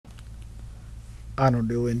I don't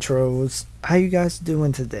do intros. How you guys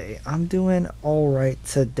doing today? I'm doing alright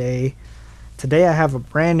today. Today I have a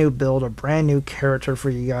brand new build, a brand new character for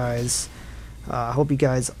you guys. I hope you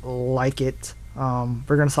guys like it.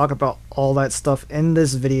 We're gonna talk about all that stuff in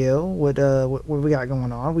this video. What we got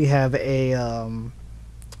going on? We have a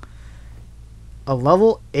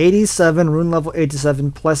level 87 rune level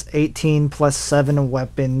 87 plus 18 plus 7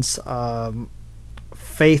 weapons.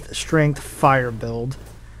 Faith strength fire build,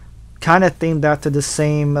 kind of themed after the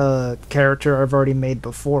same character I've already made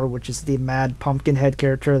before, which is the Mad Pumpkinhead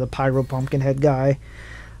character, the Pyro Pumpkinhead guy.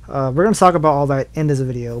 We're going to talk about all that in this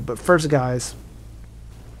video, but first, guys,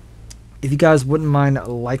 if you guys wouldn't mind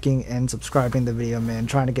liking and subscribing the video, man,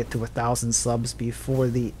 trying to get to 1,000 subs before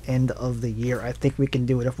the end of the year. I think we can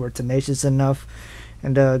do it if we're tenacious enough.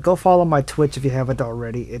 And go follow my Twitch if you haven't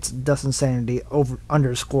already. It's DustInsanity over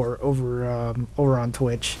on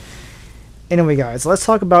Twitch. Anyway, guys, let's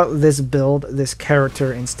talk about this build, this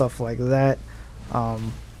character, and stuff like that.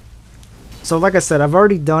 So like I said, I've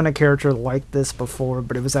already done a character like this before,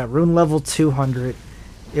 but it was at rune level 200.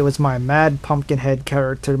 It was my Mad Pumpkinhead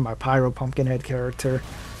character, my Pyro Pumpkinhead character.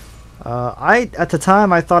 At the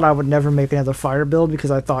time, I thought I would never make another fire build because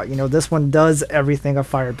I thought, you know, this one does everything a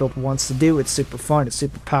fire build wants to do. It's super fun. It's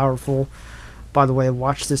super powerful. By the way,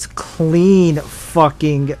 watch this clean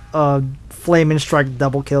fucking Flame and Strike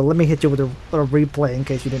double kill. Let me hit you with a replay in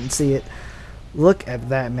case you didn't see it. Look at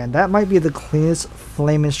that, man. That might be the cleanest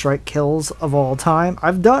Flame and Strike kills of all time.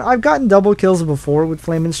 I've gotten double kills before with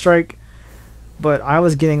Flame and Strike, but I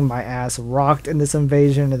was getting my ass rocked in this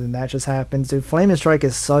invasion, and then that just happened. Dude, Flame and Strike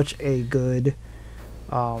is such a good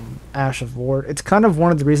Ash of War. It's kind of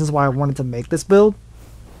one of the reasons why I wanted to make this build,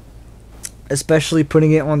 especially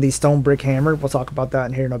putting it on the Stone Brick Hammer. We'll talk about that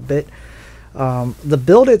in here in a bit. The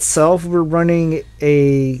build itself, we're running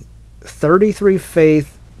a 33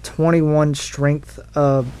 Faith, 21 Strength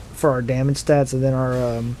for our damage stats, and then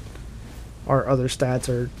our other stats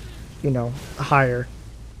are, you know, higher,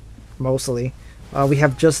 mostly. We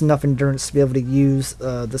have just enough endurance to be able to use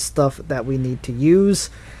the stuff that we need to use.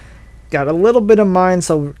 Got a little bit of mind,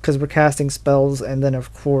 so because we're casting spells, and then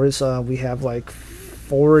of course we have like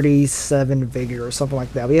 47 vigor or something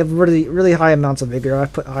like that. We have really high amounts of vigor. I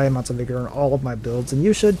put high amounts of vigor on all of my builds, and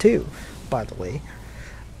you should too, by the way.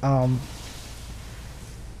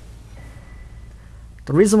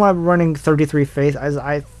 The reason why I'm running 33 faith is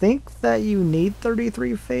I think that you need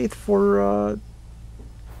 33 faith for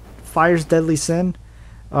Fire's Deadly Sin,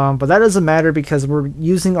 but that doesn't matter because we're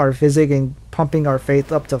using our physic and pumping our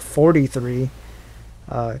faith up to 43.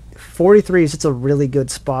 43 is just a really good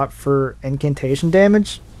spot for incantation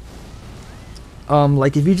damage.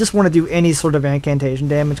 Like if you just want to do any sort of incantation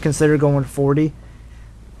damage, consider going 40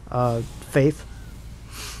 faith.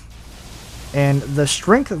 And the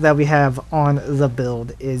strength that we have on the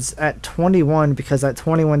build is at 21, because at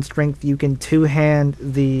 21 strength you can two-hand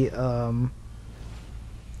the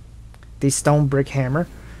Stone Brick Hammer,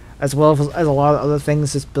 as well as a lot of other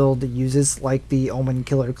things this build uses, like the Omen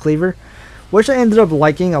Killer Cleaver, which I ended up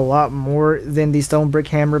liking a lot more than the Stone Brick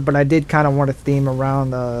Hammer, but I did kind of want to theme around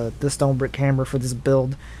the Stone Brick Hammer for this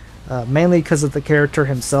build, mainly because of the character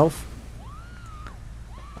himself.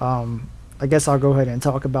 I guess I'll go ahead and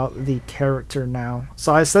talk about the character now.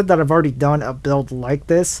 So I said that I've already done a build like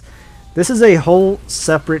this. This is a whole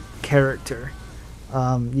separate character.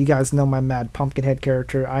 You guys know my Mad Pumpkinhead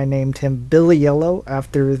character. I named him Billy Yellow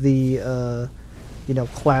after the, you know,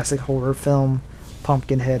 classic horror film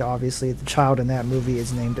Pumpkinhead. Obviously, the child in that movie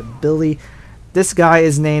is named Billy. This guy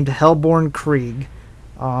is named Hellborn Krieg.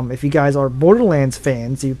 If you guys are Borderlands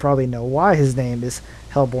fans, you probably know why his name is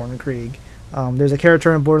Hellborn Krieg. There's a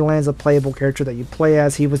character in Borderlands, a playable character that you play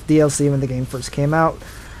as. He was DLC when the game first came out.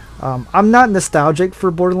 I'm not nostalgic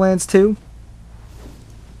for Borderlands 2.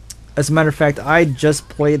 As a matter of fact, I just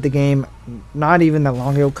played the game not even that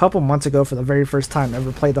long ago, a couple months ago, for the very first time.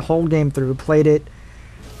 Ever played the whole game through. Played it,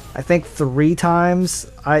 I think, 3 times.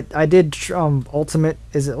 I did Ultimate,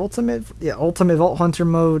 is it Ultimate? Yeah, Ultimate Vault Hunter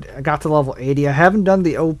mode. I got to level 80. I haven't done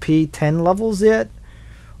the OP 10 levels yet,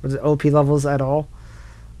 or the OP levels at all.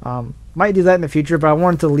 Might do that in the future, but I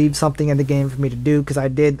wanted to leave something in the game for me to do, because I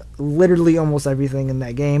did literally almost everything in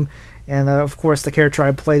that game. And of course, the character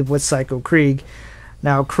I played was Psycho Krieg.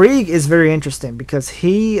 Now, Krieg is very interesting because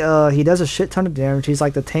he does a shit ton of damage. He's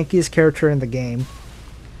like the tankiest character in the game,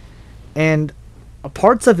 and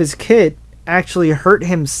parts of his kit actually hurt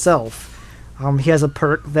himself. He has a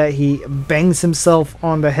perk that he bangs himself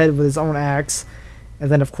on the head with his own axe. And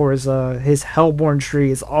then, of course, his Hellborn tree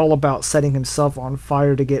is all about setting himself on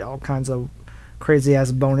fire to get all kinds of crazy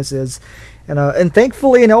ass bonuses. And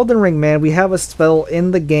thankfully in Elden Ring, man, we have a spell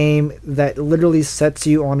in the game that literally sets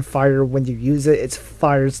you on fire when you use it. It's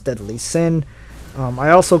Fire's Deadly Sin. I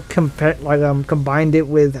also combined it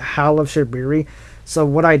with Howl of Shibiri. So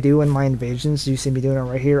what I do in my invasions, you see me doing it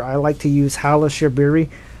right here, I like to use Howl of Shibiri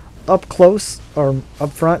up close, or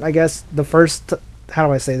up front, I guess. How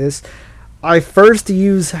do I say this? I first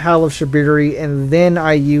use Howl of Shibiri, and then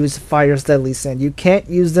I use Fire's Deadly Sin. You can't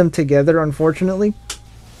use them together, unfortunately.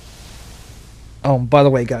 By the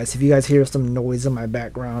way, guys, if you guys hear some noise in my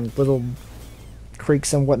background, little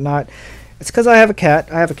creaks and whatnot, it's because I have a cat.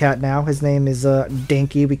 I have a cat now. His name is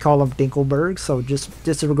Dinky. We call him Dinkleberg, so just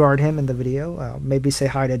disregard him in the video. Maybe say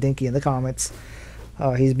hi to Dinky in the comments.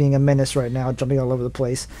 He's being a menace right now, jumping all over the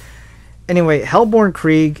place. Anyway, Hellborn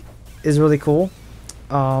Krieg is really cool.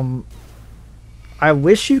 I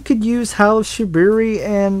wish you could use Howl of Shibiri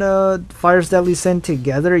and Fire's Deadly Sin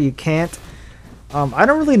together. You can't. I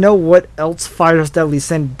don't really know what else Fire's Deadly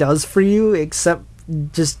Sin does for you, except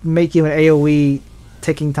just make you an AoE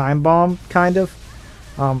ticking time bomb, kind of.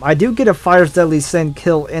 I do get a Fire's Deadly Sin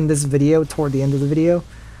kill in this video, toward the end of the video.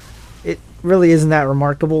 It really isn't that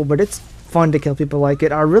remarkable, but it's fun to kill people like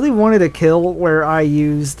it. I really wanted a kill where I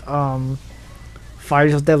used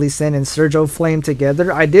Fire's Deadly Sin and Surge Flame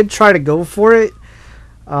together. I did try to go for it,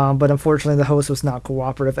 but unfortunately the host was not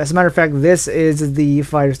cooperative. As a matter of fact, this is the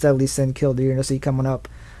Fire's Deadly Sin kill that you're going to see coming up.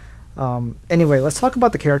 Anyway, let's talk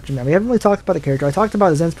about the character now. We haven't really talked about the character. I talked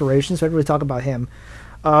about his inspiration, so I didn't really talk about him.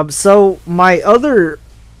 So my other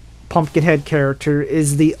Pumpkinhead character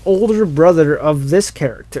is the older brother of this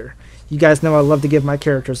character. You guys know I love to give my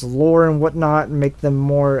characters lore and whatnot and make them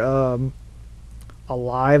more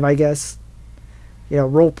alive, I guess. You know,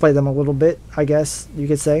 roleplay them a little bit, I guess you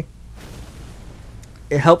could say.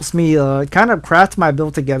 It helps me kind of craft my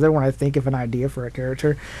build together when I think of an idea for a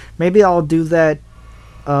character. Maybe I'll do that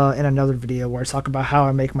in another video where I talk about how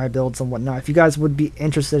I make my builds and whatnot. If you guys would be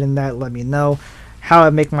interested in that, let me know. How I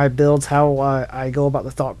make my builds, how I go about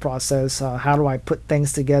the thought process, how do I put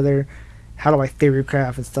things together, how do I theory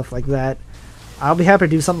craft and stuff like that. I'll be happy to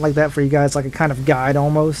do something like that for you guys, like a kind of guide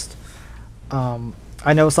almost.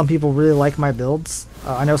 I know some people really like my builds.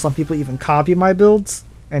 I know some people even copy my builds.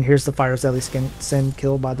 And here's the Fire's Deadly Sin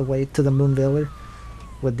kill, by the way, to the Moonveiler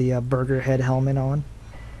with the burger head helmet on.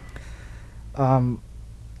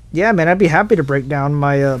 Yeah, man, I'd be happy to break down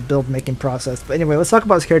my build making process. But anyway, let's talk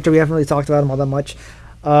about this character. We haven't really talked about him all that much.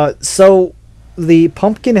 So the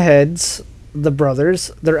Pumpkinheads, the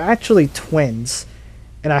brothers, they're actually twins.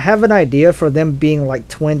 And I have an idea for them being like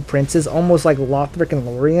twin princes, almost like Lothric and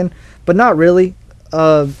Lorien. But not really,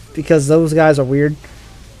 because those guys are weird.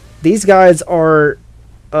 These guys are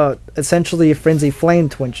essentially Frenzied Flame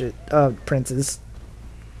princes.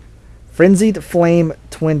 Frenzied Flame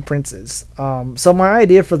twin princes. So my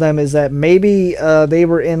idea for them is that maybe they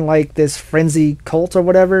were in like this frenzy cult or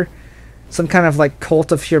whatever, some kind of like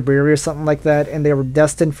cult of Shibiri or something like that, and they were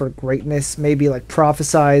destined for greatness. Maybe like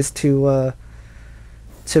prophesized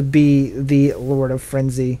to be the Lord of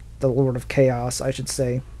Frenzy, the Lord of Chaos, I should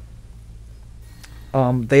say.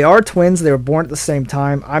 They are twins. They were born at the same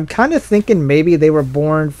time. I'm kind of thinking maybe they were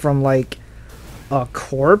born from like a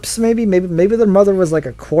corpse. Maybe their mother was like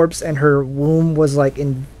a corpse, and her womb was like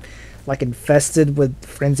infested with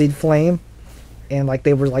frenzied flame, and like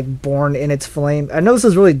they were like born in its flame. I know this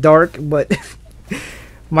is really dark, but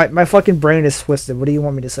my fucking brain is twisted. What do you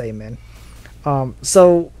want me to say, man?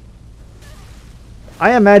 So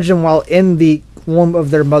I imagine while in the womb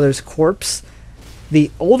of their mother's corpse, the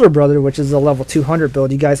older brother, which is a level 200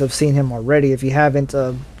 build, you guys have seen him already. If you haven't,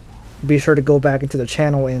 be sure to go back into the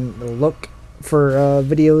channel and look for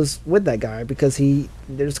videos with that guy, because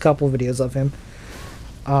there's a couple of videos of him.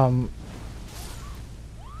 What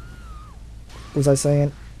was I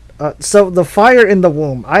saying? So the fire in the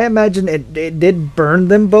womb, I imagine it did burn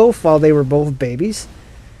them both while they were both babies.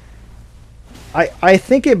 I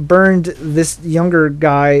think it burned this younger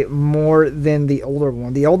guy more than the older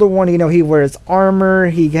one. The older one, you know, he wears armor.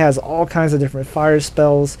 He has all kinds of different fire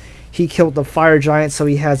spells. He killed the fire giant, so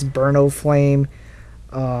he has Burno Flame.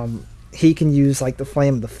 He can use like the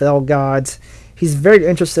flame of the fell gods. He's very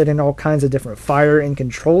interested in all kinds of different fire and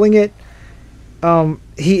controlling it.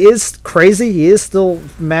 He is crazy. He is still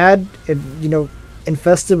mad and, you know,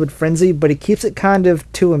 infested with frenzy, but he keeps it kind of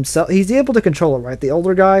to himself. He's able to control it, right? The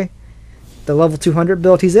older guy, the level 200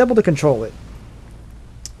 build, he's able to control it.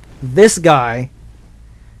 This guy,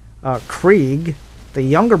 Krieg, the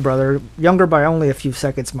younger brother, younger by only a few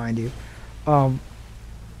seconds, mind you,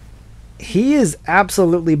 he is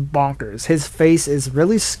absolutely bonkers. His face is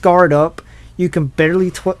really scarred up. You can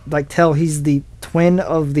barely tell he's the twin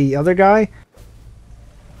of the other guy.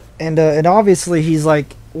 And obviously he's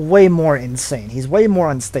like way more insane. He's way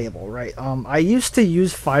more unstable, right? I used to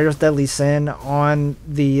use Fire's Deadly Sin on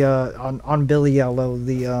the on Billy Yellow,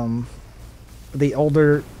 the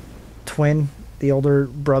older twin, the older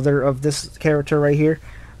brother of this character right here.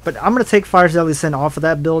 But I'm gonna take Fire's Deadly Sin off of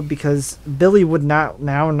that build because Billy would not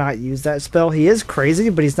use that spell. He is crazy,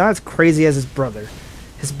 but he's not as crazy as his brother.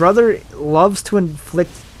 His brother loves to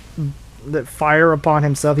inflict the fire upon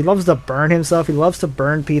himself. He loves to burn himself. He loves to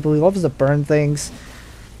burn people. He loves to burn things.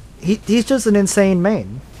 He's just an insane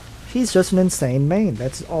main. He's just an insane main.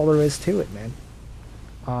 That's all there is to it, man.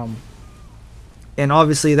 And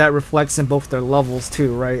obviously that reflects in both their levels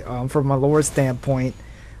too, right? From a lore standpoint,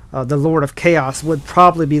 the Lord of Chaos would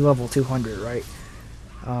probably be level 200, right?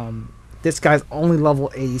 This guy's only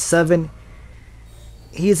level 87.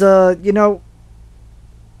 He's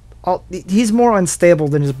he's more unstable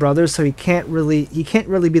than his brother, so he can't really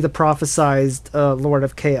be the prophesized Lord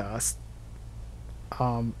of Chaos.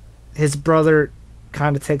 His brother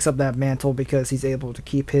kind of takes up that mantle because he's able to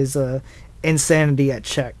keep his insanity at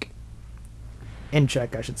check. In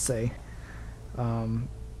check, I should say.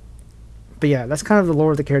 But yeah, that's kind of the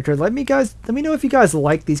lore of the character. Let me know if you guys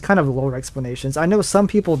like these kind of lore explanations. I know some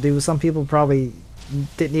people do. Some people probably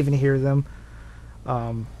didn't even hear them.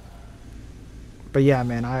 But yeah,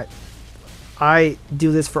 man, I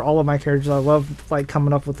do this for all of my characters. I love like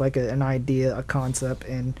coming up with like an idea, a concept,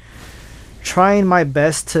 and trying my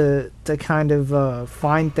best to kind of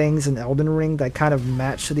find things in Elden Ring that kind of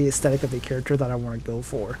match the aesthetic of the character that I want to go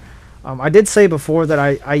for. I did say before that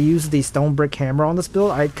I used the stone brick hammer on this build.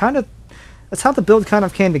 That's how the build kind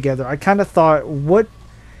of came together. I kind of thought, what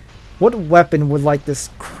weapon would like this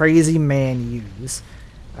crazy man use?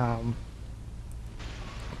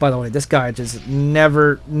 By the way, this guy just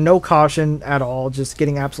no caution at all, just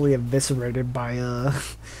getting absolutely eviscerated by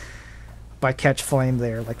by Catch Flame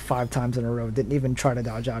there like 5 times in a row. Didn't even try to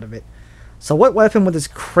dodge out of it. So what weapon would this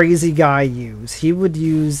crazy guy use? He would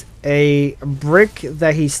use a brick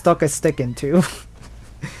that he stuck a stick into.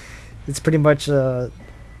 It's pretty much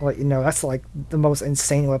that's like the most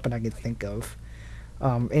insane weapon I could think of.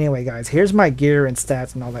 Anyway, guys, here's my gear and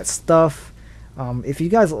stats and all that stuff. If you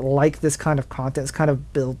guys like this kind of content, it's kind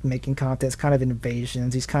of build making content, it's kind of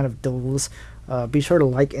invasions, these kind of duels, be sure to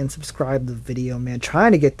like and subscribe to the video, man.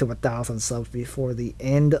 Trying to get to 1,000 subs before the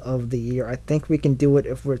end of the year. I think we can do it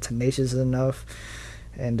if we're tenacious enough.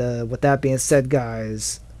 And with that being said,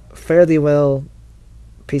 guys, fare thee well,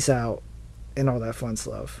 peace out, and all that fun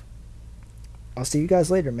stuff. I'll see you guys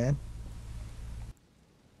later, man.